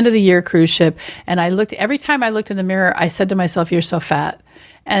the end of the year cruise ship. And every time I looked in the mirror, I said to myself, you're so fat.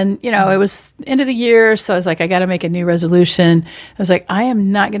 And, it was end of the year. So I was like, I got to make a new resolution. I was like, I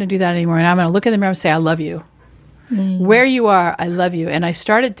am not going to do that anymore. And I'm going to look in the mirror and say, I love you. Where you are, I love you. And I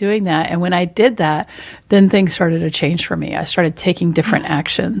started doing that. And when I did that, then things started to change for me. I started taking different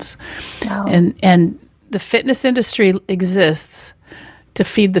actions. Wow. And the fitness industry exists to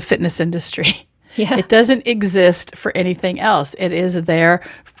feed the fitness industry. Yeah. It doesn't exist for anything else. It is there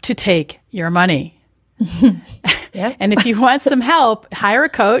to take your money. Yeah. And if you want some help, hire a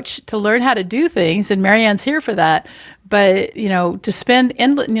coach to learn how to do things. And Marianne's here for that. But, to spend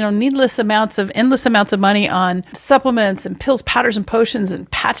endless amounts of money on supplements and pills, powders and potions and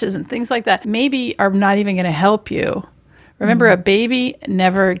patches and things like that maybe are not even going to help you. Remember, a baby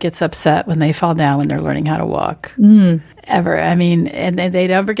never gets upset when they fall down when they're learning how to walk. Ever. I mean, and they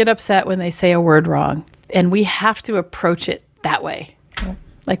never get upset when they say a word wrong. And we have to approach it that way.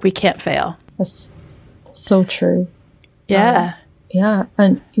 Like we can't fail. That's so true. Yeah. Yeah.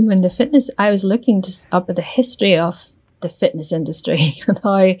 And even the fitness, I was looking up at the history of the fitness industry and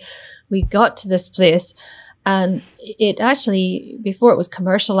how we got to this place. And it actually, before it was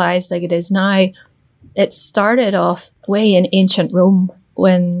commercialized like it is now, it started off way in ancient Rome,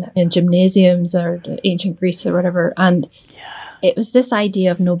 when in gymnasiums or ancient Greece or whatever. And it was this idea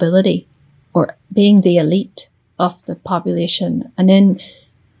of nobility or being the elite of the population. And then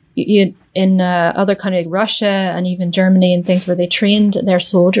in other countries like Russia and even Germany and things, where they trained their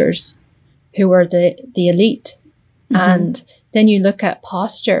soldiers who were the elite. And then you look at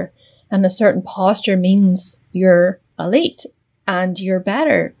posture, and a certain posture means you're elite and you're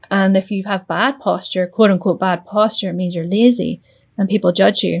better. And if you have bad posture, quote unquote bad posture, it means you're lazy and people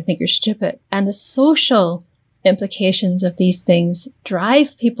judge you and think you're stupid. And the social implications of these things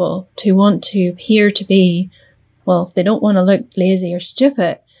drive people to want to appear to be, well, they don't want to look lazy or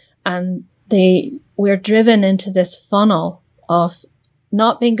stupid. And we're driven into this funnel of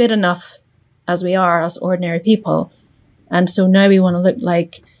not being good enough as we are as ordinary people. And so now we want to look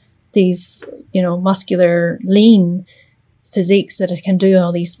like these, muscular, lean physiques that can do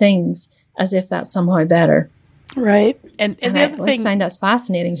all these things, as if that's somehow better. Right. And the I other always thing, find that's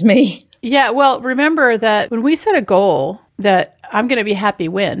fascinating to me. Yeah. Well, remember that when we set a goal that I'm going to be happy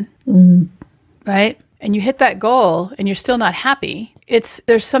when, right? And you hit that goal and you're still not happy,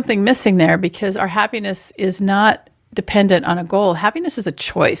 there's something missing there, because our happiness is not dependent on a goal. Happiness is a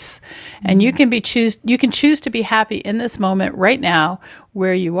choice. And you can choose to be happy in this moment right now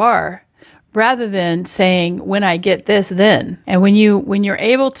where you are, rather than saying, when I get this, then. And when you're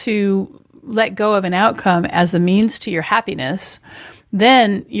able to let go of an outcome as the means to your happiness,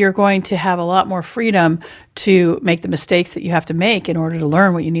 then you're going to have a lot more freedom to make the mistakes that you have to make in order to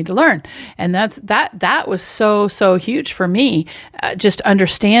learn what you need to learn. And that was so huge for me, just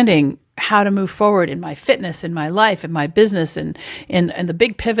understanding how to move forward in my fitness, in my life, in my business, and the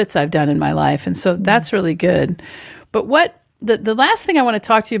big pivots I've done in my life. And so that's really good. But the last thing I want to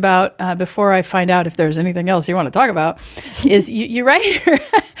talk to you about before I find out if there's anything else you want to talk about is you write here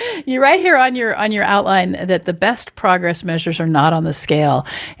you write here on your outline that the best progress measures are not on the scale.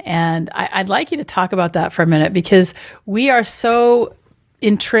 And I'd like you to talk about that for a minute, because we are so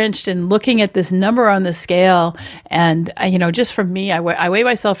entrenched in looking at this number on the scale. And, just for me, I weigh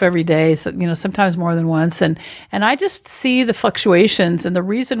myself every day, so, sometimes more than once. And I just see the fluctuations. And the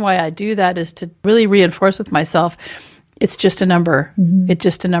reason why I do that is to really reinforce with myself, it's just a number. It's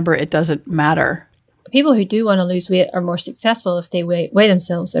just a number. It doesn't matter. People who do want to lose weight are more successful if they weigh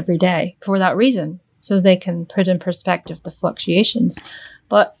themselves every day for that reason, so they can put in perspective the fluctuations.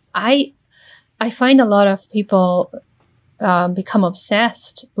 But I find a lot of people become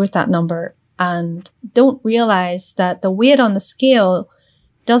obsessed with that number and don't realize that the weight on the scale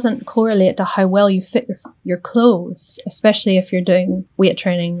doesn't correlate to how well you fit your clothes, especially if you're doing weight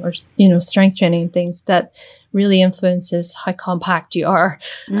training or strength training and things. That really influences how compact you are.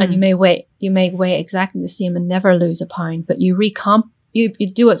 And you may weigh exactly the same and never lose a pound, but you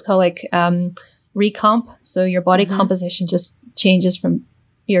do what's called like recomp. So your body composition just changes, from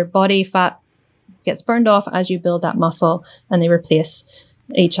your body fat gets burned off as you build that muscle, and they replace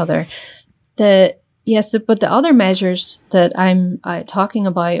each other. But the other measures that I'm talking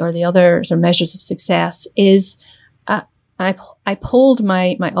about, or the other sort of measures of success, is I polled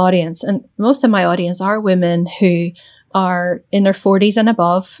my audience, and most of my audience are women who are in their 40s and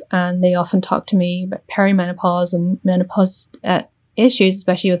above, and they often talk to me about perimenopause and menopause issues,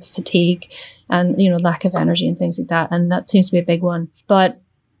 especially with fatigue and lack of energy and things like that. And that seems to be a big one. But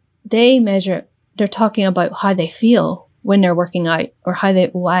they measure they're talking about how they feel when they're working out, or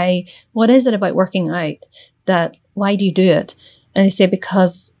what is it about working out why do you do it? And they say,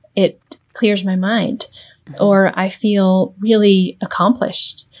 because it clears my mind, or I feel really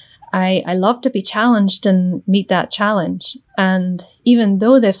accomplished. I love to be challenged and meet that challenge. And even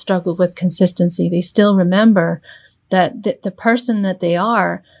though they've struggled with consistency, they still remember that the person that they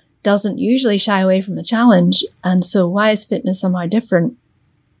are doesn't usually shy away from a challenge. And so why is fitness somehow different?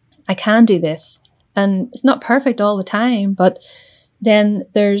 I can do this. And it's not perfect all the time, but then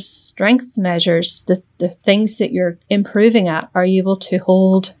there's strength measures, the things that you're improving at. Are you able to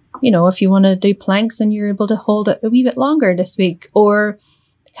hold, if you want to do planks and you're able to hold it a wee bit longer this week, or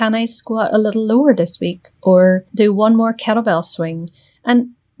can I squat a little lower this week, or do one more kettlebell swing?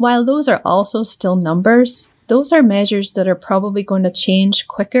 And while those are also still numbers, those are measures that are probably going to change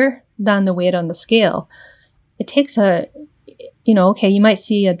quicker than the weight on the scale. It takes you might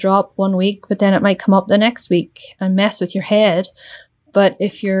see a drop one week, but then it might come up the next week and mess with your head. But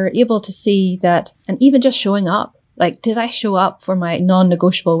if you're able to see that, and even just showing up, like, did I show up for my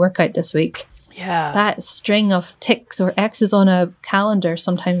non-negotiable workout this week? Yeah. That string of ticks or X's on a calendar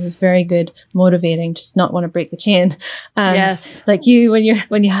sometimes is very good, motivating, just not want to break the chain. And yes. Like you,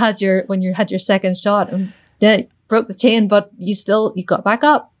 when you had your second shot and then broke the chain, but you got back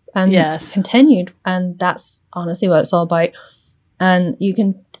up and continued. And that's honestly what it's all about. And you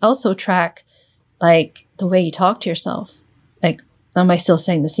can also track, like, the way you talk to yourself. Like, am I still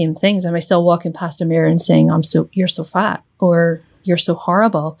saying the same things? Am I still walking past a mirror and saying, you're so fat, or you're so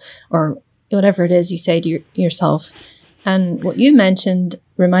horrible, or whatever it is you say to yourself? And what you mentioned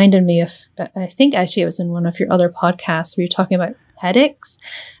reminded me of, I think actually it was in one of your other podcasts where you're talking about headaches.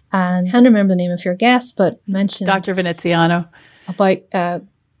 And I can't remember the name of your guest, but mentioned Dr. Veneziano, about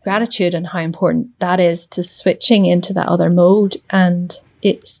gratitude and how important that is to switching into that other mode. And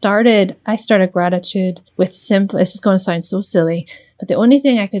I started gratitude with simple, this is going to sound so silly, but the only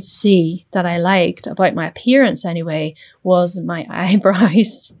thing I could see that I liked about my appearance anyway was my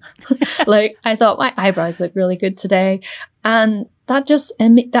eyebrows. Like, I thought my eyebrows look really good today. And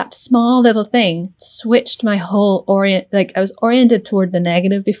that small little thing switched my whole I was oriented toward the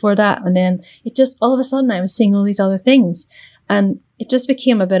negative before that. And then it just, all of a sudden I was seeing all these other things. And it just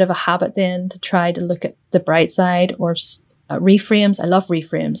became a bit of a habit then to try to look at the bright side, or reframes. I love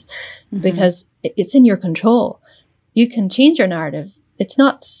reframes because it's in your control. You can change your narrative. It's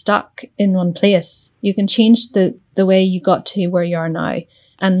not stuck in one place. You can change the way you got to where you are now,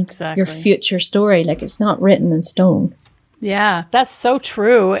 and your future story. Like, it's not written in stone. Yeah, that's so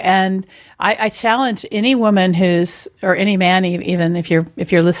true. And I challenge any woman or any man, even if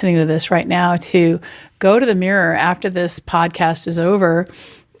you're listening to this right now, to go to the mirror after this podcast is over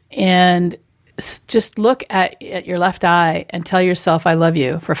and just look at your left eye and tell yourself, I love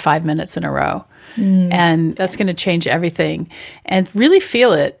you, for 5 minutes in a row. And that's going to change everything. And really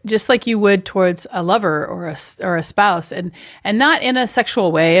feel it, just like you would towards a lover or a spouse, and not in a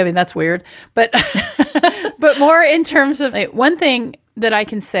sexual way. I mean, that's weird, but but more in terms of, one thing that I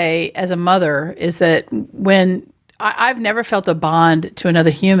can say as a mother is that when I've never felt a bond to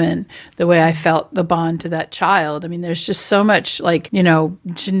another human the way I felt the bond to that child. I mean, there's just so much,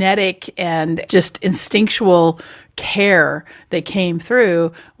 genetic and just instinctual care that came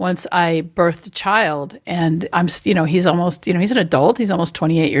through once I birthed a child. And I'm, he's almost, he's an adult. He's almost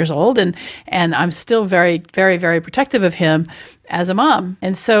 28 years old. And I'm still very, very, very protective of him as a mom.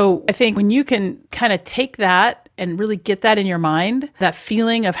 And so I think when you can kind of take that and really get that in your mind, that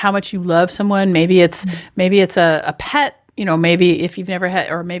feeling of how much you love someone, maybe it's a pet, maybe if you've never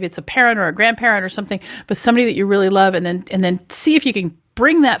had, or maybe it's a parent or a grandparent or something, but somebody that you really love, and then see if you can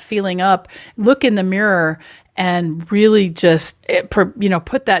bring that feeling up, look in the mirror, and really just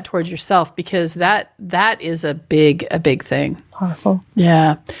put that towards yourself, because that is a big thing. Powerful.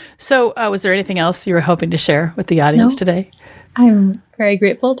 Yeah. So was there anything else you were hoping to share with the audience today? I'm very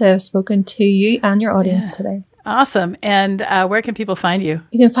grateful to have spoken to you and your audience today. Awesome. And where can people find you?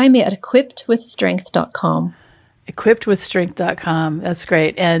 You can find me at equippedwithstrength.com. Equippedwithstrength.com. That's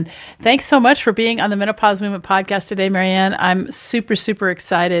great. And thanks so much for being on the Menopause Movement podcast today, Marianne. I'm super, super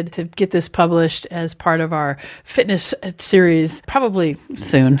excited to get this published as part of our fitness series, probably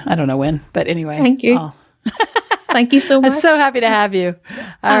soon. I don't know when, but anyway. Thank you. Thank you so much. I'm so happy to have you.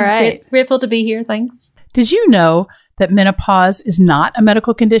 All right. Grateful to be here. Thanks. Did you know that menopause is not a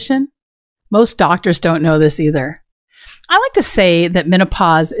medical condition? Most doctors don't know this either. I like to say that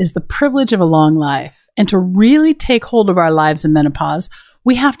menopause is the privilege of a long life. And to really take hold of our lives in menopause,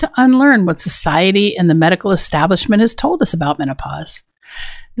 we have to unlearn what society and the medical establishment has told us about menopause.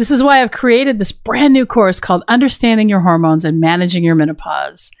 This is why I've created this brand new course called Understanding Your Hormones and Managing Your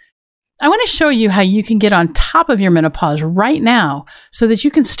Menopause. I want to show you how you can get on top of your menopause right now so that you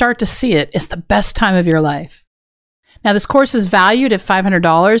can start to see it as the best time of your life. Now, this course is valued at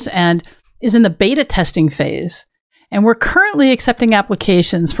 $500 and is in the beta testing phase. And we're currently accepting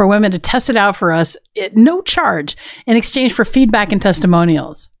applications for women to test it out for us at no charge in exchange for feedback and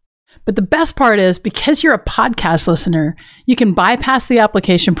testimonials. But the best part is, because you're a podcast listener, you can bypass the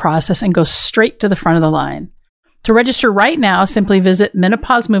application process and go straight to the front of the line. To register right now, simply visit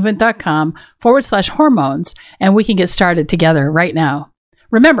menopausemovement.com/hormones, and we can get started together right now.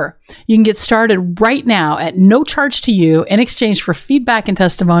 Remember, you can get started right now at no charge to you in exchange for feedback and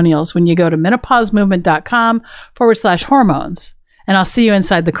testimonials when you go to menopausemovement.com/hormones. And I'll see you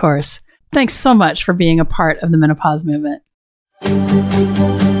inside the course. Thanks so much for being a part of the Menopause Movement.